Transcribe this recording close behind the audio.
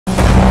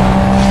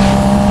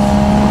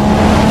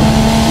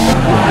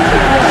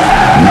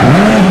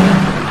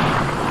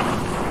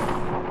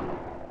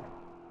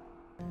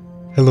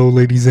Hello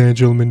ladies and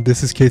gentlemen,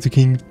 this is Kato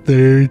King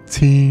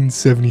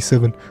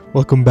 1377.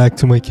 Welcome back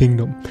to my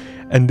kingdom.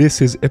 And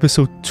this is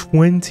episode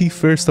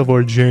 21st of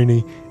our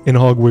journey in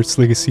Hogwarts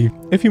Legacy.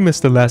 If you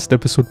missed the last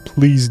episode,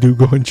 please do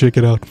go and check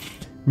it out.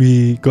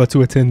 We got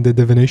to attend the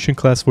divination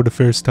class for the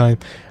first time,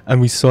 and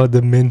we saw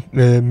the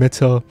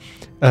meta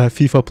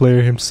FIFA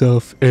player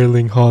himself,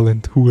 Erling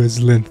Haaland, who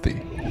is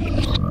lengthy.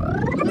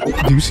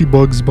 Do you see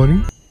Bugs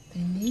Bunny?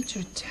 They need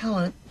your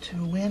talent to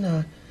win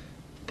a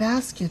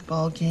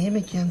basketball game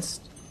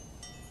against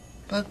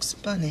Bugs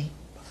Bunny.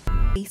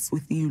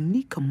 With the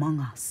unique among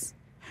us,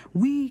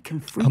 we can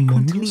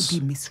frequently be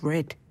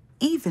misread,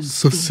 even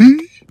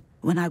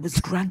when I was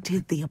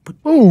granted the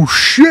opportunity. Oh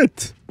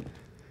shit!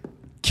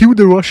 Cue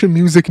the Russian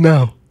music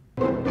now.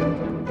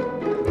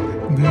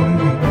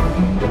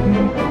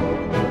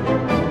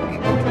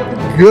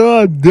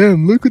 God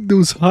damn, look at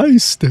those high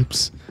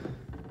steps.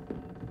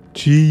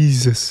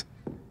 Jesus.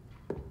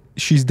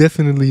 She's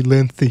definitely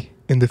lengthy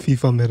in the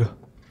FIFA meta.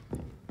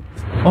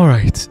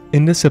 Alright,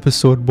 in this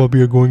episode, what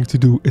we are going to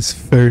do is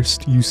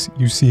first, you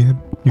see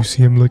him? You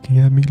see him looking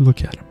at me?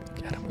 Look at him,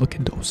 look at him, look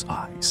at those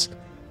eyes.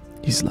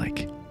 He's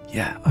like,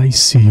 yeah, I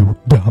see you,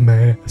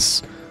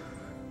 dumbass.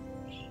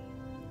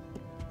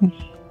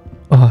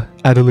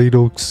 Adelaide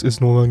Oaks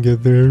is no longer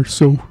there,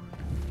 so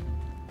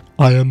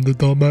I am the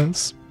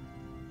dumbass.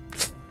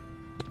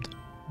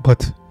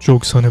 But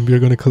joke's on him, we are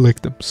gonna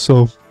collect them.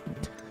 So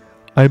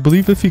I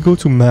believe if you go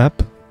to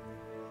map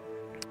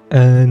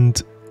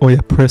and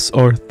press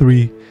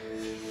R3,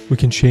 we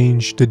can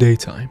change the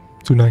daytime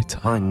to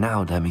nighttime. Mine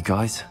now, Demi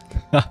guys.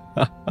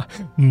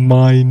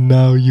 Mine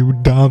now, you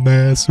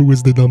dumbass. Who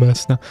is the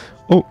dumbass now?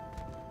 Oh,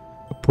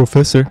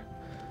 Professor.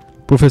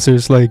 Professor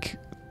is like,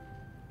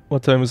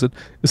 what time is it?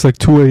 It's like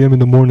 2 a.m. in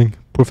the morning,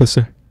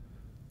 Professor.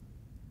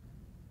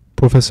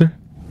 Professor?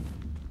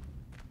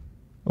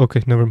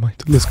 Okay, never mind.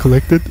 Let's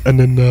collect it and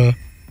then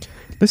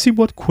let's see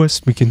what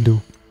quest we can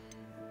do.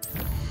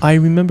 I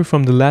remember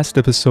from the last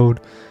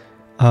episode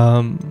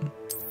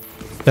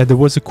that there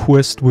was a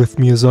quest with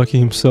Miyazaki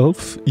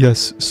himself.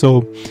 Yes,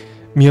 so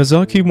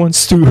Miyazaki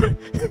wants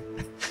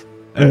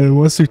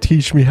to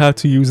teach me how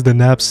to use the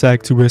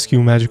knapsack to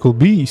rescue magical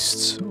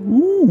beasts.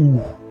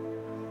 Ooh,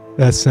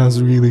 that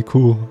sounds really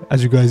cool.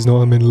 As you guys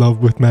know, I'm in love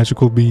with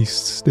magical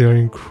beasts. They are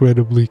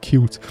incredibly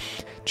cute.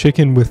 Check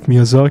in with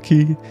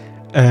Miyazaki,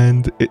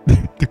 and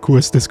the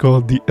quest is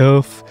called The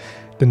Elf,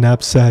 the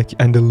Knapsack,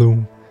 and the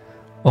Loom.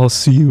 I'll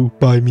see you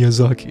by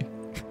Miyazaki.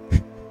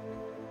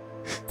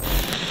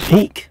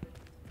 Deke?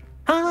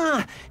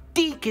 Ah,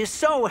 Deke is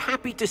so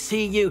happy to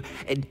see you.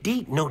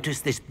 Deke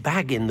noticed this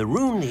bag in the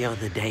room the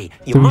other day.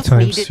 You must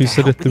need it to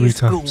help with your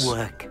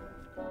schoolwork.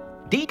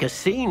 Deke has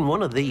seen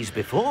one of these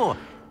before.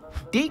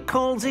 Deke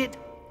calls it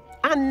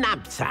a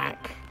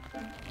knapsack.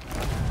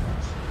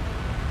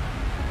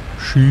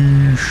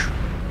 Sheesh.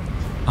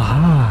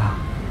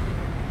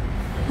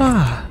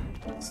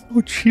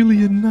 So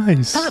chilly and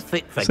nice.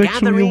 Perfect for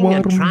gathering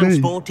and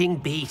transporting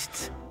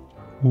beasts.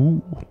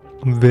 Ooh,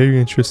 I'm very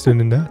interested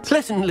in that.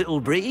 Pleasant little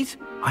breeze.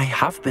 I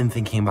have been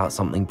thinking about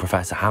something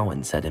Professor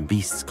Howen said in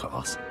Beasts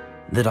class,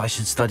 that I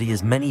should study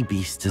as many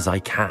beasts as I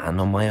can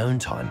on my own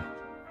time.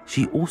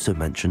 She also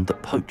mentioned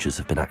that poachers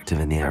have been active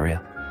in the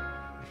area.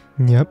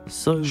 Yep,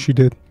 so she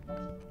did.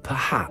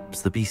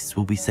 Perhaps the beasts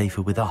will be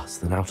safer with us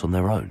than out on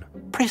their own.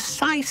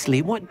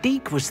 Precisely what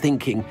Deke was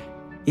thinking.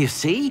 You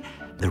see,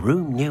 the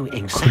room knew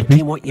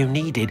exactly what you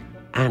needed,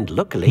 and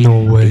luckily,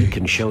 he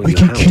can show you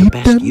how to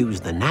best use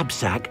the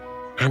knapsack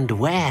and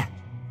where.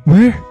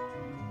 Where?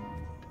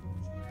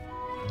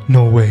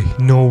 No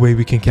way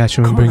we can catch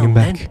him and bring him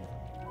back.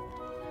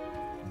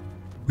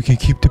 We can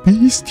keep the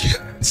beast,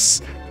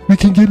 yes! We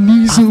can get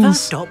measles! Our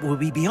first stop will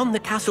be beyond the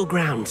castle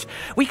grounds.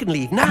 We can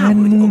leave now, or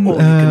you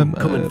can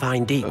come and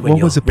find Deke when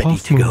you're ready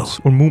to go.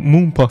 Or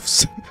moon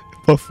puffs.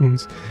 Puff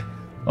moons.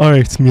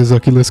 Alright,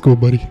 Miyazaki, let's go,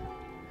 buddy.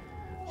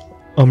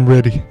 I'm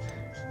ready.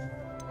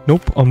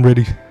 Nope, I'm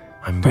ready.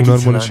 Do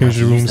not want to change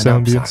the room's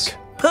ambience.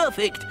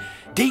 Perfect!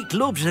 Deke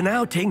loves an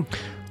outing.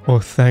 Oh,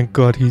 thank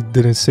God he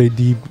didn't say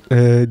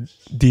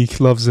Deke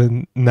loves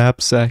a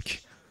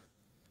knapsack.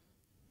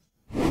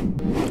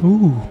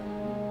 Ooh.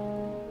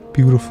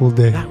 Beautiful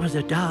day. That was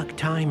a dark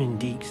time in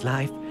Deke's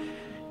life.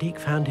 Deke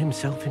found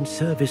himself in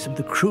service of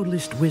the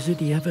cruelest wizard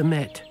he ever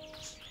met.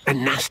 A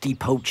nasty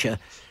poacher.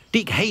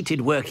 Deke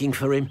hated working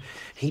for him.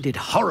 He did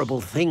horrible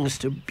things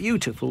to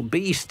beautiful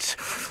beasts.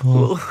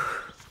 Oh.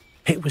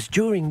 It was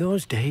during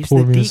those days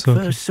that Deke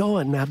first saw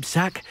a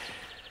knapsack.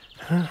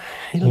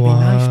 It'll be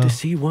nice to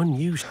see one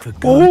used for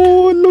good.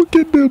 Oh, look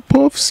at the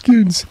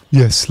puffskins.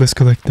 Yes, let's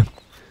collect them.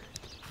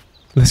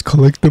 Let's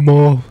collect them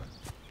all.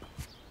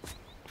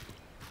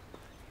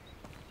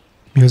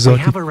 Miyazaki, we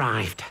have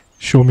arrived.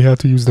 Show me how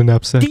to use the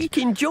knapsack. Deke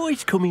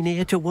enjoys coming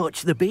here to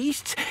watch the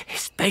beasts,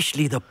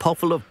 especially the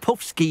puffle of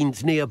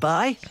puffskins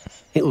nearby.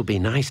 It'll be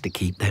nice to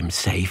keep them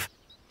safe.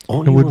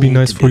 All it would be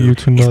nice for you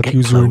to not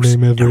use your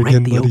name ever again, buddy.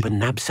 Direct the open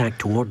knapsack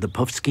toward the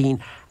puffskein,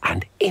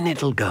 and in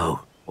it'll go.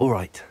 All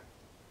right.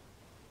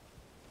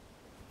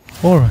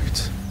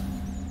 Alright.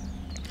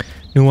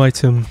 New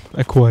item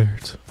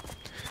acquired.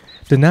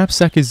 The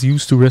knapsack is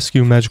used to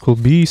rescue magical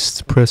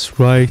beasts. Press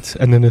right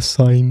and then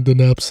assign the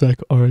knapsack.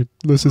 Alright,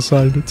 let's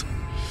assign it.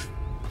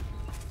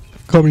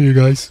 Come here,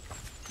 guys.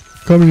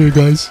 Come here,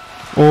 guys.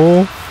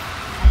 Oh,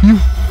 you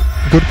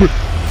gotta put...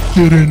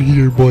 Get in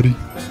here, buddy.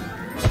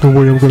 Don't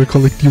worry, I'm gonna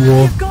collect you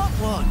all. Got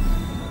one.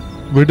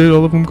 Where did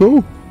all of them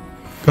go?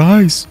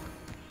 Guys.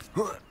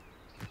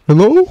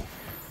 Hello?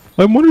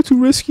 I wanted to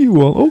rescue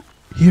you all. Oh,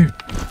 here.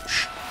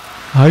 Shh.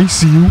 I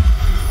see you.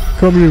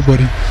 Come here,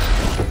 buddy.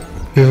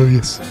 Hell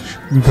yes.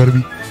 We gotta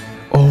be...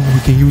 Oh, we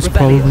can use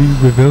probably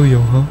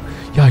Revelio, huh?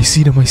 Yeah, I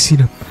see them, I see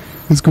them.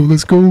 Let's go,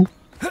 let's go.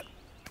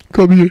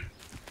 Come here.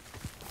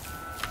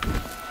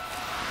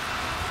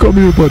 Come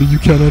here, buddy. You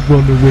cannot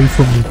run away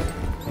from me.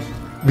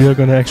 We are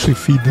gonna actually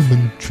feed them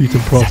and treat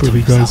them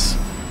properly, guys.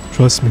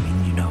 Trust me.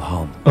 You no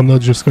harm. I'm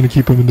not just gonna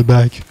keep them in the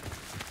bag.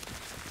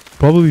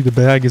 Probably the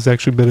bag is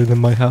actually better than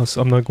my house.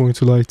 I'm not going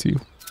to lie to you.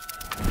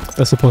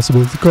 That's a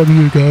possibility. Come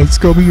here, guys.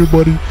 Come here,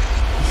 buddy.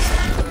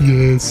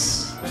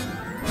 Yes.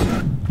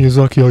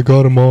 Miyazaki, I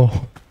got them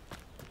all.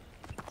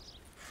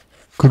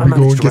 Could we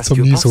go and get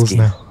some measles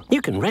now?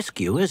 You can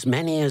rescue as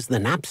many as the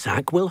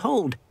knapsack will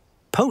hold.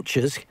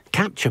 Poachers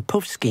capture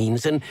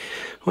puffskeins and,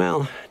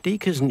 well,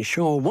 Deke isn't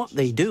sure what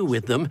they do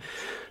with them.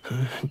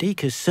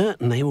 Deke is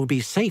certain they will be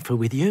safer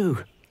with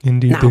you.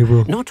 Indeed, Now, they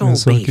will. not all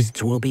Miyazaki.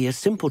 beasts will be as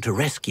simple to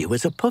rescue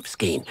as a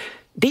puffskein.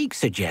 Deke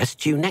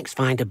suggests you next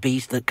find a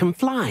beast that can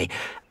fly.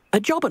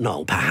 A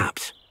jobberknoll,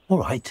 perhaps. All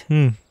right.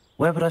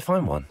 Where would I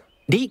find one?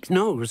 Deke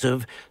knows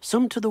of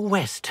some to the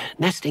west,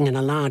 nesting in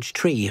a large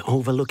tree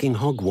overlooking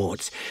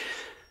Hogwarts.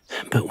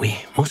 But we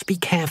must be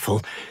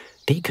careful.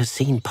 Deke has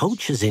seen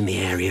poachers in the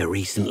area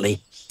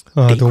recently.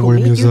 Deke Don't will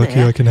worry, meet you Miyazaki,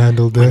 there I can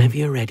handle them. whenever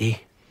you're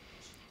ready.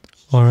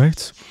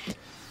 Alright.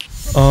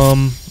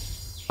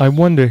 I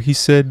wonder, he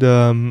said,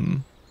 I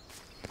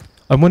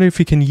wonder if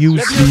he can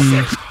use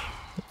the...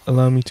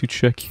 Allow me to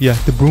check. Yeah,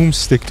 the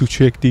broomstick to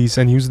check these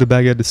and use the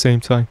bag at the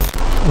same time.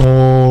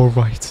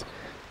 Alright.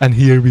 And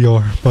here we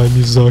are by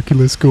Miyazaki.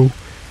 Let's go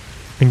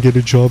and get a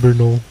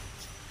jobberknoll.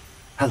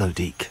 Hello,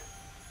 Deke.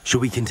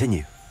 Shall we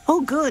continue?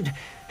 Oh, good.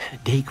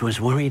 Deke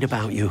was worried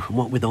about you,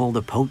 what with all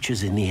the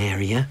poachers in the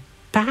area.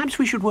 Perhaps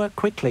we should work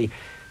quickly.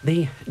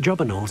 The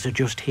jobberknolls are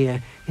just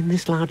here, in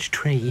this large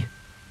tree.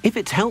 If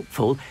it's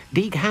helpful,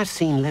 Deke has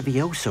seen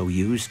Levioso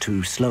used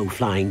to slow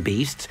flying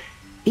beasts.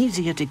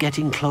 Easier to get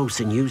in close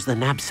and use the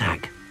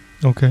knapsack.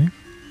 Okay.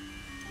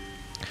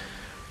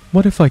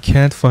 What if I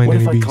can't find What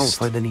any if I beasts? can't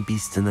find any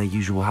beasts in their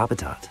usual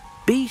habitat?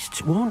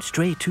 Beasts won't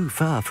stray too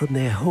far from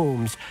their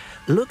homes.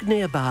 Look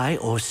nearby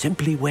or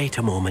simply wait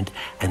a moment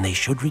and they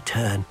should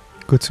return.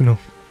 Good to know.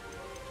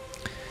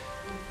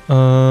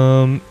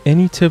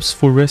 Any tips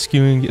for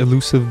rescuing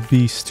elusive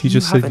beasts? He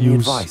just said any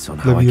use advice on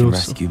how I can Levioso.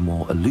 rescue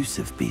more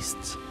elusive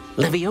beasts?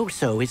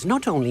 Levioso is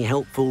not only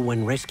helpful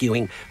when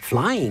rescuing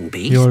flying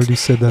beasts, You already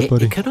said that,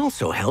 buddy. It can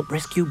also help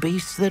rescue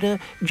beasts that are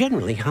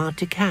generally hard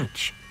to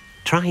catch.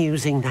 Try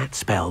using that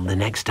spell the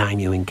next time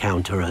you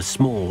encounter a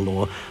small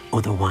or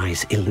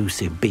otherwise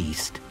elusive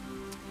beast.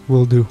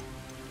 Will do.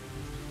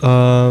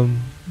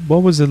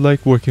 What was it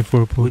like working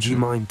for a poacher? Would you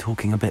mind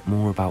talking a bit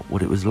more about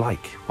what it was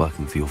like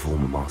working for your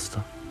former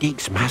master?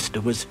 Deke's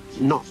master was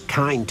not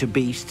kind to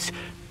beasts,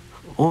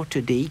 or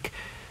to Deke.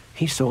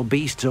 He saw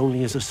beasts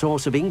only as a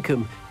source of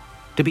income,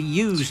 to be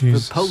used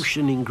Jesus. for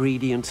potion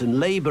ingredients and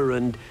labor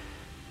and...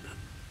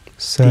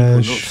 Deke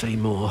will Sash. not say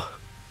more.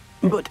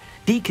 But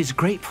Deke is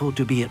grateful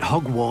to be at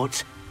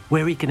Hogwarts,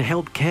 where he can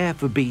help care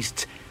for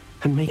beasts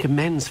and make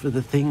amends for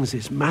the things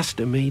his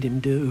master made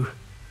him do.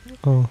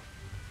 Oh.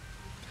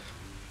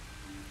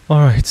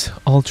 Alright,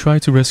 I'll try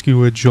to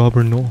rescue a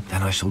jobberknoll.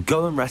 Then I shall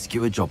go and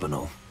rescue a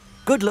jobberknoll.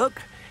 Good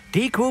luck.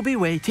 Deke will be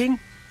waiting.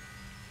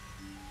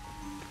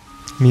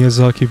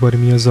 Miyazaki, buddy,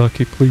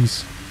 Miyazaki,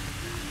 please.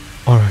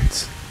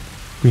 Alright.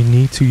 We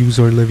need to use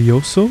our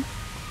Levioso.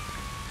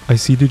 I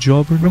see the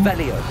jobberknoll.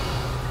 Revelio.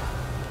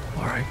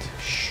 Alright.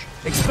 Shh.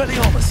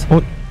 Expelliarmus.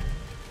 Oh.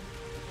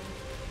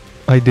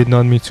 I did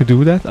not mean to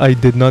do that. I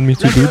did not mean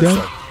to do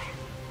that.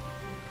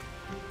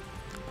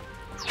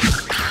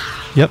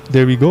 Yep,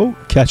 there we go.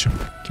 Catch him.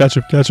 Catch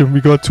him, catch him.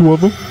 We got two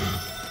of them.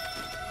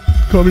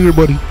 Come here,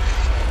 buddy.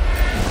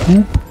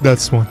 Oop,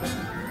 that's one.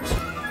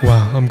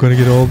 Wow, I'm gonna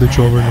get all the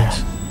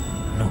jobberknolls.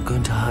 I'm not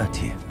going to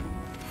hurt you.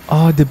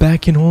 Ah, the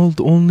bag can hold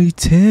only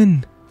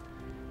 10.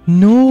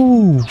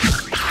 No.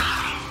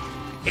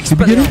 Did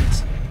we get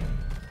it?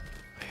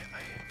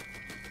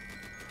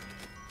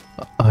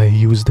 I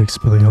used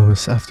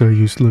Expelliarmus after I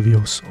used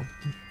Levioso.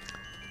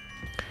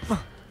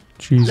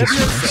 Jesus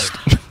Christ.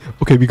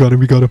 Okay, we got him,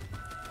 we got him.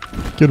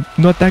 Get him.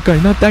 Not that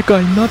guy, not that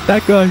guy, not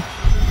that guy.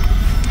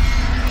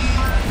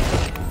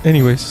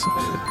 Anyways.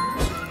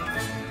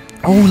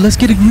 Oh, let's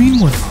get a green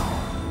one.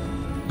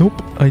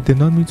 Nope, I did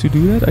not mean to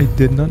do that. I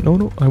did not. No,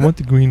 no, I want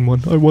the green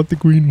one. I want the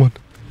green one.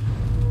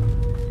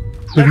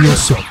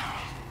 Levioso.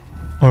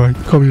 Alright,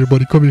 come here,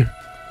 buddy, come here.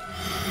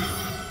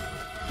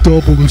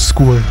 Double the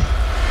score.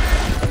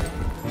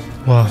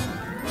 Wow.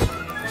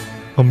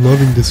 I'm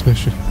loving this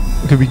mission.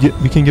 Okay,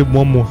 we can get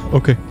one more.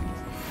 Okay.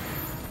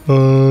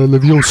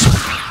 Levioso.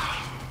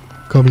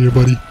 Come here,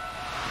 buddy.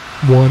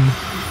 1,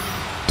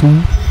 2.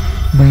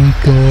 We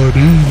got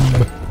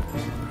him.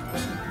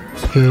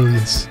 Hell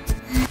yes.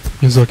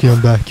 Miyazaki,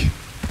 I'm back.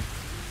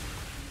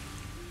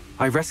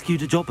 I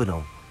rescued a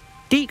Jobberknoll.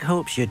 Deek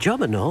hopes your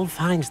Jobberknoll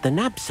finds the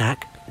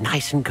knapsack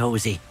nice and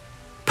cozy.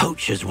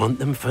 Poachers want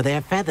them for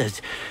their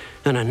feathers,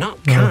 and are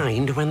not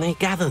kind when they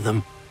gather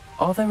them.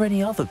 Are there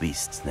any other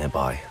beasts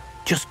nearby?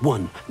 Just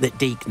one that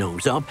Deek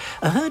knows of,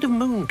 a herd of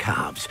moon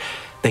calves.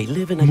 They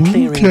live in a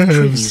clearing of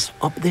trees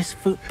up this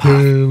footpath.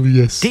 Hell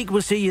yes. Deek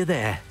will see you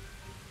there.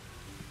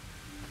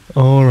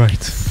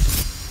 Alright.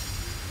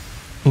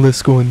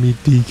 Let's go and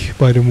meet Deek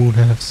by the moon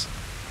halves.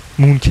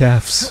 Moon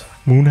calves.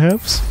 Moon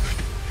halves?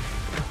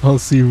 I'll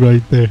see you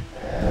right there.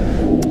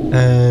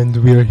 And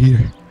we are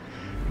here.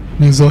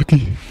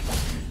 Miyazaki.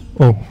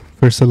 Oh,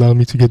 first allow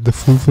me to get the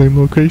full flame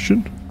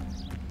location.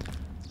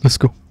 Let's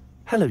go.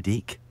 Hello,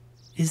 Deek.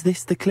 Is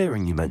this the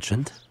clearing you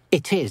mentioned?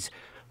 It is.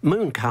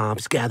 Moon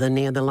calves gather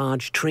near the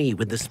large tree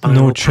with the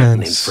spiral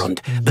pattern in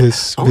front.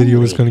 This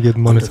video is going to get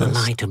monetized. Under the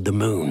light of the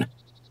moon.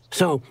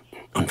 So,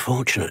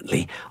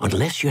 unfortunately,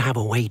 unless you have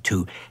a way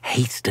to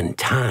hasten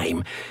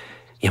time,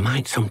 you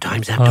might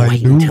sometimes have to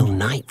wait until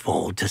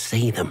nightfall to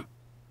see them.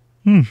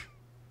 I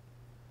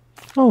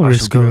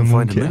shall go and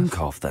find a moon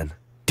calf then.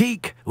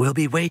 Deek will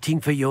be waiting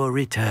for your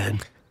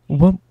return.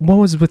 What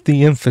was with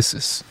the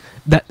emphasis?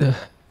 That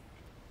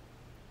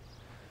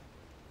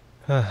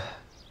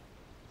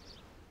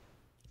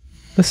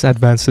let's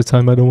advance the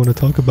time. I don't want to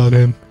talk about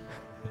him.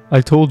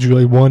 I told you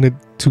I wanted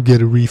to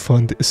get a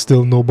refund.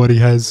 Still nobody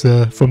has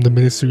from the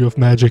Ministry of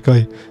Magic.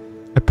 I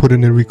put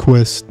in a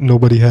request.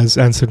 Nobody has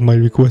answered my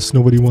request.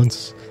 Nobody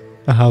wants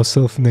a house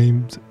elf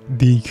named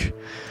Deek.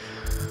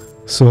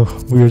 So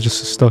we are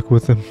just stuck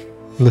with him.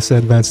 Let's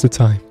advance the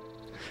time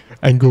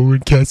and go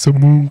and catch some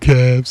moon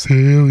calves.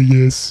 Hell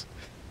yes.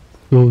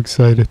 So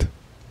excited.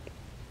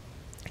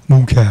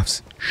 Moon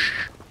calves.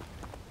 Shh.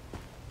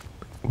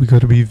 We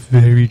gotta be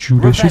very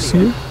judicious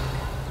here.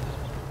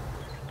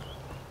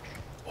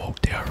 Oh,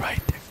 they are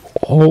right there.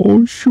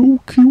 Oh, so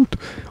cute.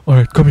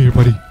 Alright, come here,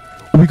 buddy.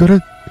 Oh, we got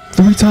it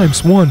 3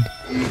 times. 1.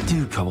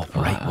 Do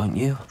cooperate, won't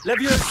you?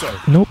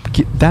 Nope,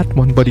 get that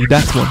one, buddy.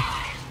 That one.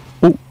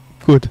 Oh,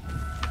 good.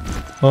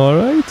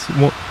 Alright,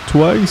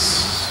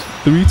 twice.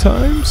 3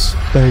 times.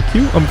 Thank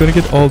you. I'm gonna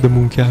get all the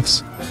moon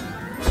calves.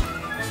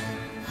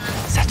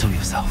 Settle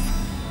yourself.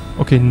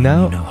 Okay,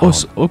 now...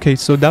 okay,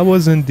 so that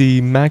wasn't the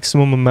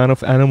maximum amount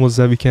of animals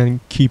that we can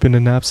keep in the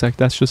knapsack.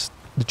 That's just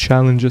the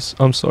challenges.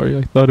 I'm sorry,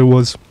 I thought it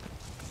was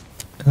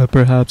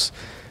perhaps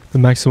the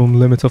maximum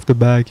limit of the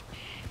bag.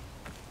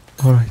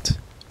 Alright,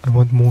 I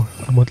want more.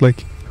 I want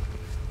like...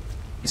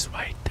 He's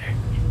right there.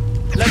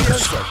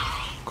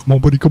 Come on,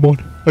 buddy, come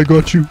on. I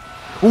got you.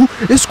 Oh,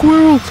 a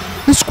squirrel!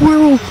 A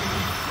squirrel!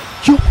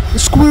 Yo, a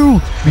squirrel!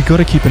 We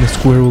gotta keep in a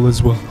squirrel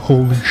as well.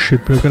 Holy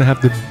shit, we're gonna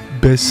have the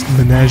best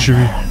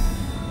menagerie.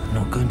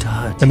 Not going to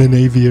hurt. And an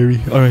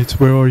aviary. Alright,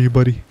 where are you,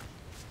 buddy?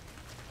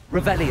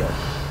 Revelio.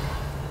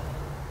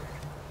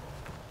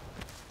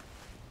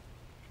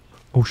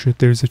 Oh shit,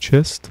 there's a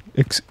chest.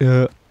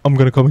 I'm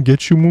gonna come and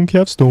get you,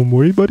 mooncalves. Don't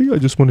worry, buddy. I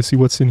just want to see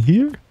what's in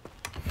here.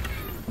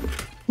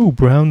 Oh,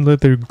 brown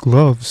leather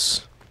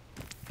gloves.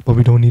 But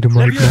we don't need them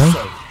right now.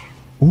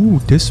 Oh,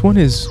 this one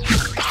is...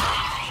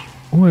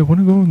 Oh, I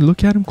want to go and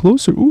look at him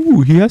closer.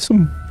 Ooh, he has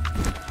some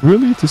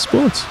brilliant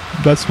spots.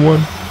 That's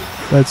 1.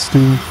 That's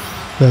 2.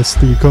 That's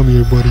 3. Come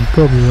here, buddy.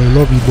 Come here. I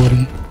love you,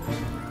 buddy.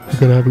 You're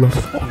gonna have a lot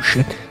of... Oh,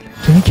 shit.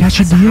 Can we catch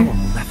a deer? Will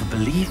never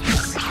believe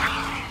this.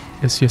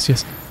 Yes, yes,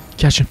 yes.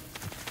 Catch him.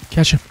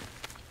 Catch him.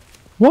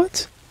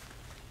 What?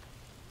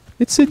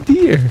 It's a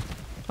deer.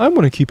 I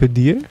want to keep a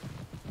deer.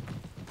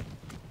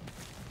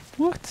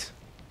 What?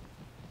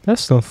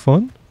 That's not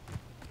fun.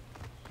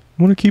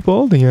 I want to keep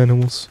all the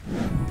animals.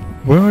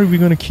 Where are we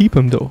going to keep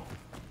him, though?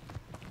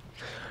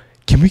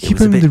 Can we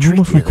keep him in the room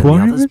of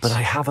requirements? But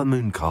I have a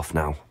moon calf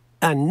now.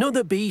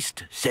 Another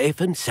beast,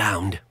 safe and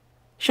sound.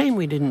 Shame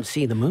we didn't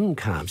see the moon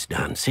calves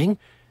dancing.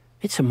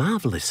 It's a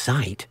marvelous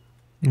sight.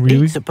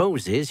 Really? Deek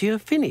supposes you're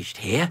finished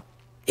here.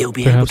 He'll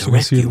be able to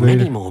rescue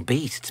many more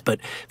beasts, but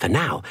for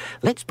now,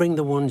 let's bring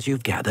the ones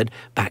you've gathered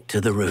back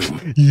to the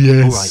room.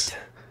 Yes. All right.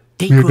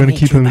 Deek We're going to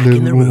keep him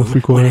in the room of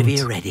requirements.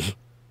 Whenever you're ready.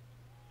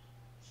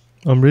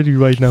 I'm ready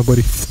right now,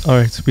 buddy.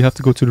 Alright, we have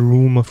to go to the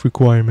room of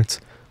requirements.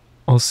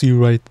 I'll see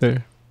you right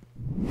there.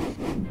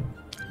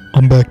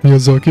 I'm back,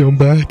 Miyazaki, I'm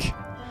back.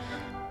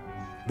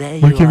 There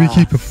you Where can we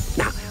keep him?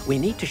 Now, we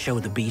need to show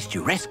the beast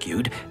you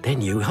rescued their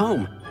new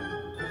home.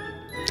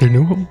 Their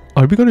new home?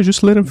 Are we gonna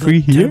just let him free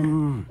here?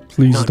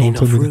 Please not don't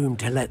tell enough me room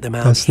to let them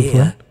out that's the here.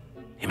 plan.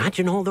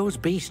 Imagine all those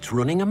beasts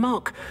running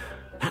amok.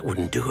 That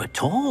wouldn't do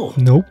at all.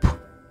 Nope.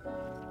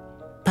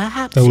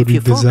 Perhaps That would if be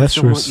you focus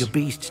on what disastrous. your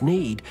beasts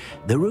need,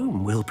 the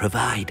room will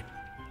provide.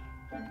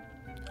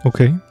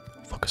 Okay.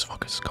 Focus,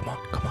 focus. Come on,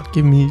 come on.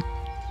 Give me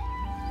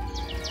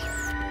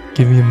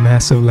a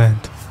massive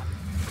land.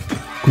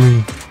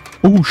 Green.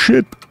 Oh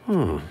shit!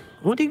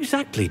 What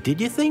exactly did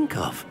you think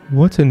of?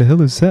 What in the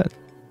hell is that?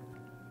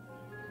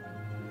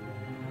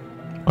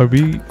 Are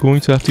we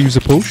going to have to use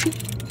a potion?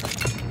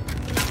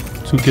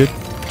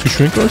 to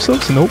shrink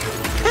ourselves? Nope.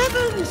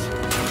 Heavens!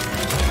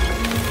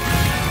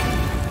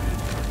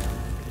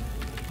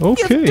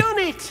 Okay. You've done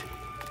it!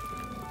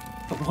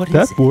 But what is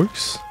That it?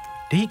 works.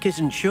 Deek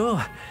isn't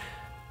sure.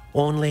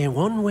 Only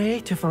one way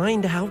to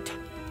find out.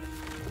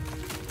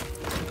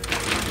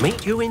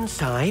 Meet you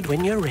inside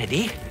when you're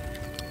ready.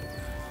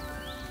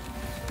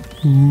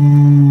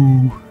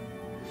 Ooh.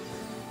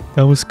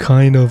 That was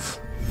kind of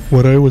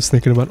what I was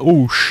thinking about.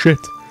 Oh shit.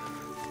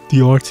 The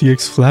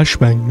RTX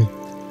flashbanged me.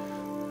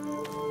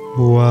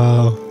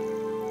 Wow.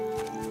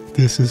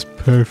 This is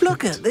perfect.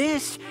 Look at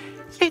this.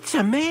 It's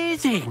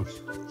amazing.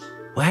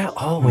 Where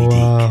are we,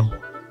 Wow. Deek?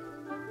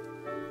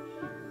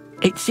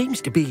 It seems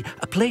to be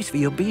a place for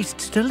your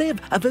beasts to live,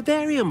 a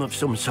vivarium of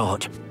some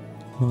sort.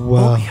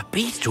 Wow. Oh, your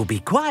beasts will be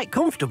quite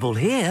comfortable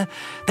here.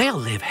 They'll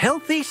live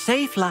healthy,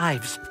 safe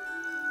lives.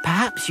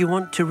 Perhaps you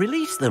want to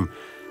release them.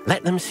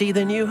 Let them see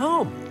their new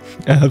home.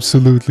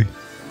 Absolutely.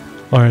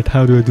 Alright,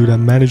 how do I do that?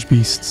 Manage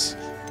beasts.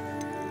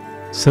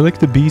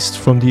 Select the beast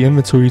from the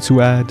inventory to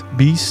add.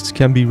 Beasts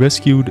can be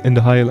rescued in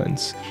the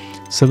Highlands.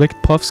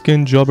 Select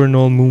Puffskin,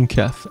 Jobberknoll,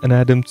 Mooncalf and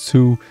add them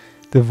to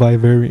the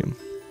vivarium.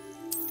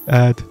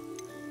 Add.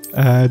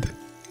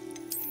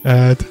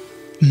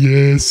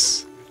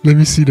 Yes. Let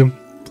me see them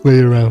play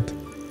around.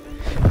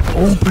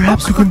 Oh,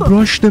 perhaps we can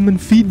brush them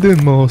and feed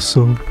them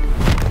also.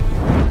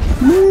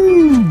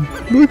 Woo!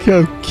 Look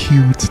how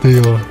cute they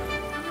are.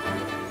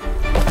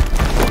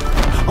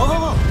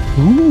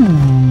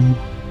 Ooh.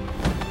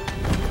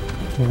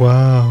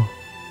 Wow.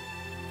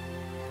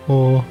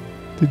 Oh,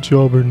 the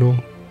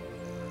Jobberknoll.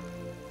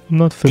 I'm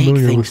not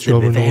familiar with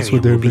Jobberknolls,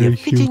 but they're very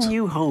cute. Fitting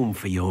new home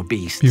for your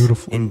beasts.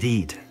 Beautiful.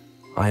 Indeed.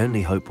 I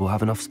only hope we'll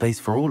have enough space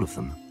for all of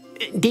them.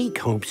 Deek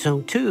hopes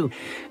so too.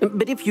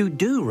 But if you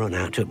do run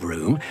out of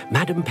room,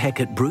 Madam Peck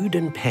at Brood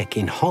and Peck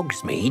in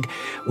Hogsmeade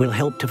will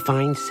help to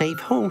find safe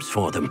homes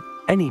for them.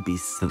 Any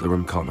beasts that the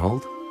room can't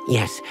hold?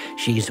 Yes,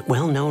 she's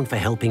well known for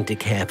helping to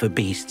care for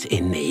beasts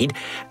in need,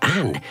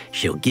 and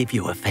she'll give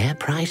you a fair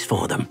price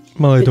for them.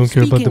 Well, I don't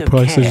care about Speaking the of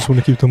price, I just want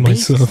to keep them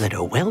beasts myself. that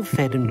are well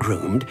fed and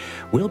groomed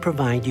will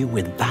provide you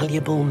with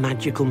valuable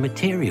magical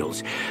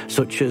materials,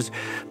 such as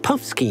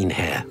puffskein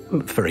hair,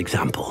 for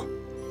example.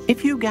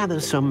 If you gather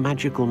some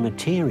magical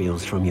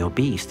materials from your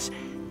beasts,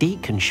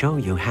 Deek can show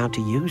you how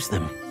to use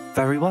them.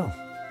 Very well.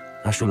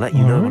 I shall let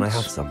you know when I Alright.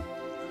 have some.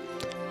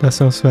 That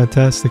sounds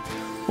fantastic.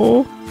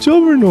 Oh,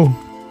 Jobberknoll!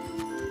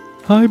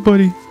 Hi,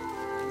 buddy.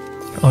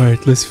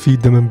 Alright, let's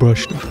feed them and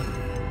brush them.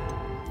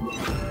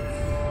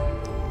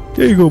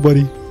 There you go,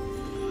 buddy.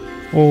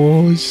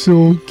 Oh,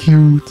 so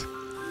cute.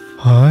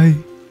 Hi.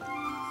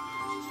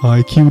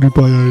 Hi, cutie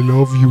pie, I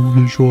love you.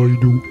 Yes, I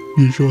do.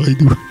 Yes, I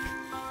do.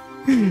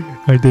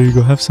 Alright, there you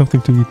go. Have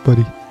something to eat,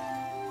 buddy.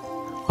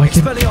 I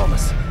can...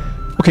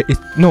 Okay,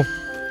 no.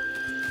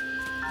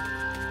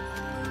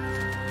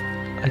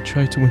 I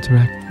try to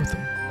interact with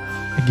them.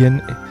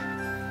 Again.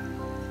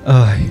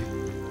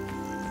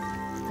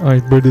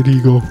 Alright, where did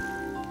he go?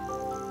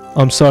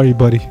 I'm sorry,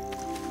 buddy.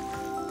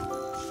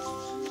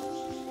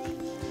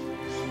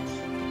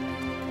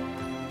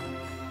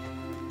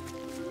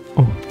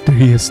 Oh, there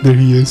he is, there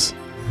he is.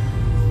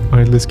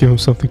 Alright, let's give him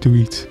something to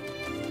eat.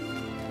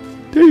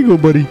 There you go,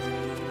 buddy.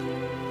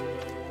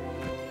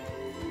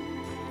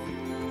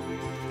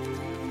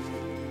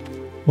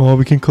 Oh,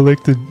 we can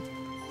collect the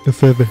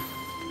feather.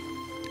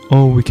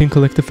 Oh, we can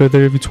collect the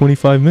feather every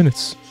 25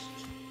 minutes.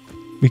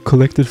 We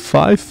collected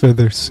 5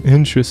 feathers.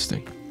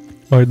 Interesting.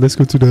 Alright, let's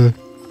go to the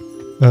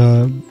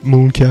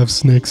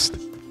mooncalves next.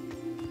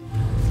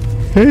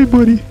 Hey,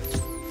 buddy.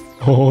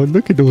 Oh,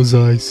 look at those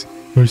eyes.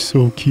 You're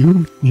so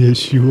cute.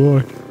 Yes, you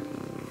are.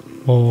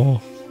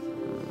 Oh.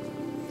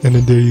 And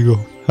then there you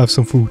go. Have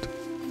some food.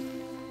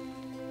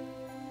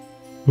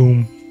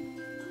 Boom.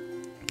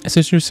 It's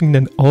interesting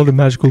that all the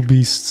magical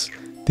beasts,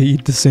 they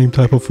eat the same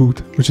type of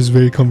food, which is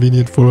very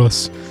convenient for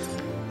us.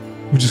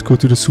 We just go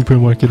to the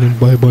supermarket and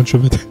buy a bunch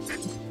of it.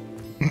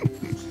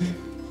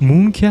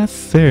 Mooncalf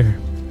Fair.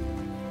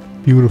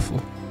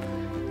 Beautiful.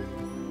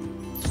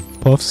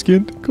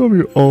 Puffskin, come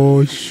here.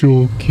 Oh,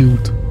 so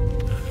cute.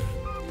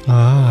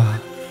 Ah.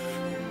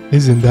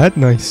 Isn't that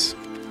nice?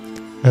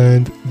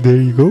 And there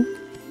you go.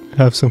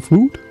 Have some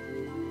food.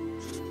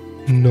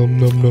 Nom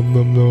nom nom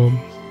nom nom.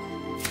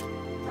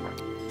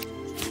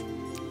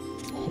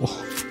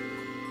 Oh,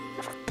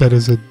 that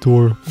is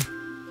adorable.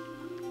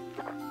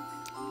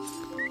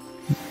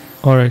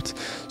 Alright,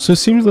 so it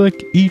seems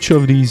like each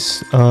of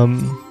these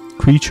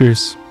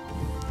creatures,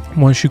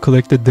 once you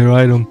collected their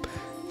item,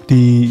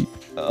 the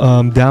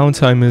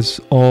downtime is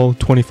all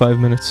 25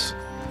 minutes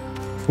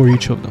for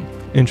each of them.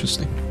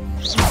 Interesting.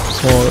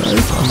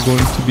 Alright, I'm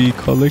going to be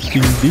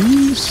collecting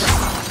these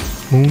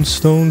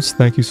moonstones.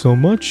 Thank you so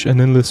much. And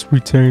then let's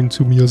return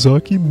to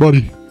Miyazaki.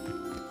 Buddy,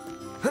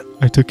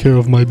 I took care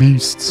of my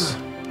beasts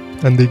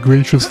and they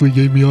graciously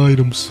gave me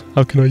items.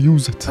 How can I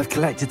use it? I've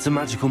collected some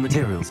magical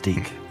materials,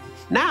 Deek.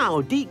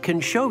 Now, Deek can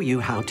show you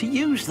how to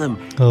use them.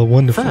 Oh,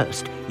 wonderful.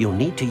 First, you'll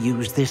need to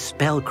use this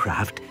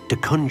spellcraft to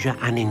conjure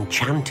an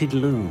enchanted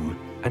loom.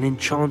 An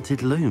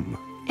enchanted loom?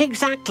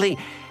 Exactly.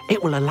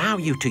 It will allow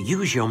you to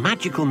use your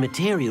magical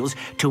materials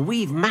to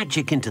weave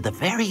magic into the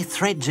very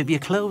threads of your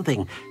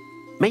clothing,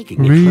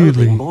 making your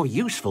clothing more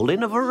useful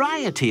in a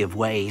variety of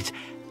ways.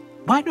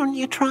 Why don't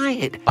you try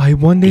it? I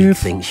wonder Deek if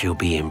thinks you'll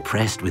be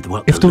impressed with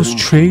what those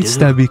traits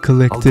that we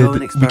collected,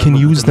 we can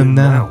use them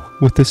now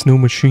with this new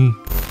machine.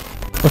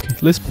 Okay,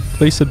 let's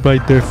place it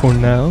right there for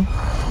now.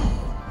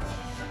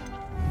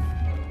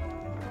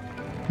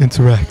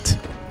 Interact.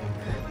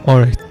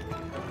 Alright.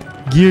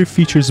 Gear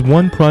features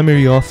one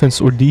primary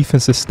offense or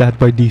defensive stat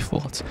by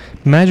default.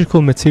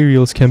 Magical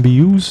materials can be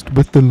used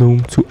with the loom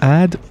to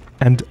add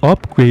and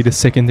upgrade a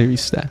secondary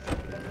stat,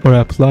 or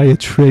apply a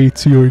trait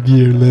to your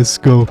gear. Let's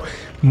go.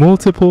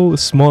 Multiple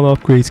small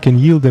upgrades can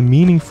yield a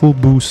meaningful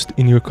boost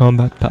in your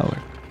combat power.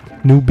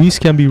 New beasts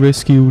can be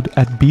rescued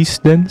at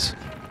beast dens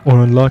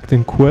or unlocked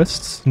in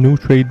quests. New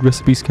trade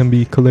recipes can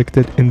be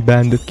collected in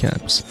bandit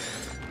camps.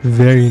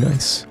 Very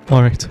nice.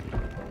 Alright.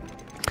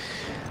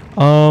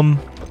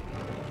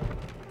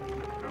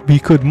 We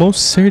could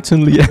most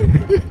certainly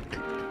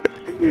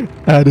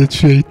add a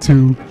trait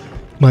to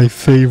my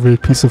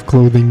favorite piece of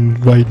clothing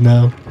right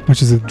now,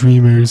 which is a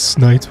Dreamer's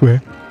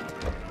Nightwear.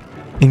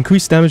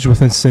 Increased damage with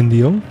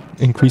Incendio,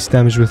 increased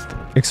damage with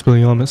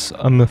Expelliarmus.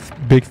 I'm a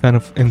big fan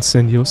of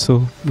Incendio,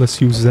 so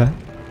let's use that.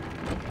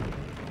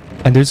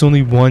 And there's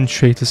only one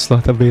trait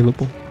slot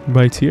available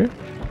right here,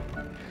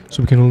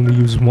 so we can only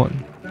use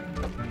one.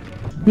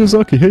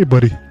 Miyazaki, hey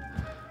buddy.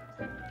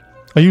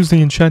 I used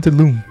the enchanted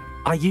loom.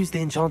 I used the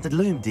enchanted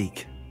loom,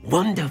 Deek.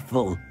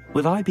 Wonderful.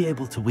 Will I be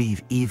able to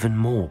weave even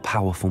more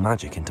powerful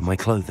magic into my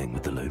clothing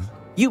with the loom?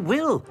 You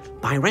will,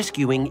 by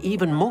rescuing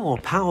even more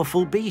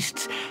powerful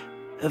beasts.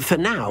 For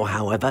now,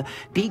 however,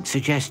 Deek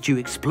suggests you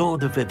explore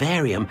the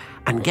vivarium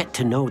and get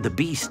to know the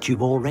beasts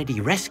you've already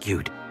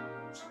rescued.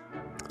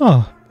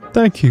 Ah,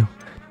 thank you.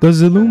 Does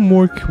the loom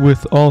work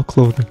with all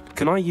clothing?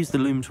 Can I use the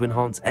loom to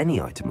enhance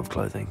any item of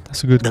clothing?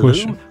 That's a good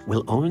question. The loom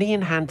will only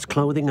enhance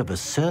clothing of a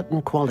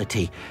certain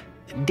quality.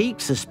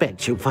 Deek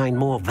suspects you'll find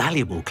more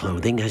valuable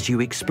clothing as you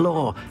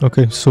explore.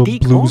 Okay, so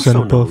Deek blues and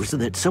also above. knows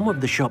that some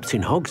of the shops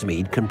in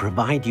Hogsmeade can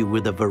provide you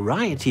with a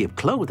variety of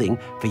clothing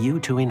for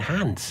you to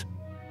enhance.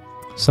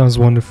 Sounds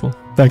wonderful.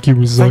 Thank you,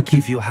 Mizaki. Thank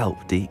you for your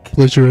help, Deek.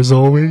 Pleasure as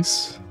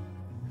always.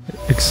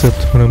 Except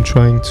when I'm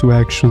trying to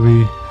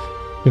actually,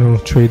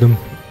 trade them,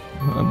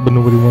 but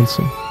nobody wants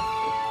them.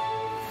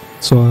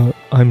 So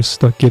I'm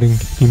stuck getting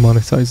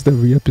demonetized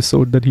every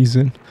episode that he's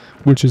in,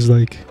 which is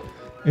like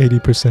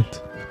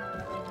 80%.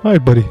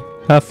 Alright buddy,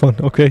 have fun,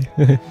 okay?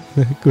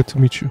 Good to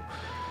meet you.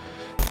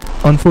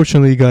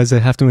 Unfortunately guys, I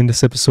have to end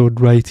this episode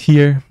right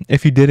here.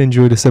 If you did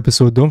enjoy this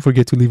episode, don't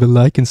forget to leave a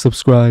like and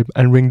subscribe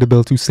and ring the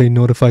bell to stay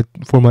notified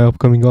for my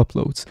upcoming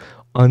uploads.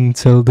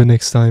 Until the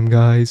next time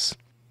guys,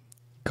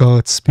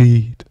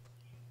 Godspeed.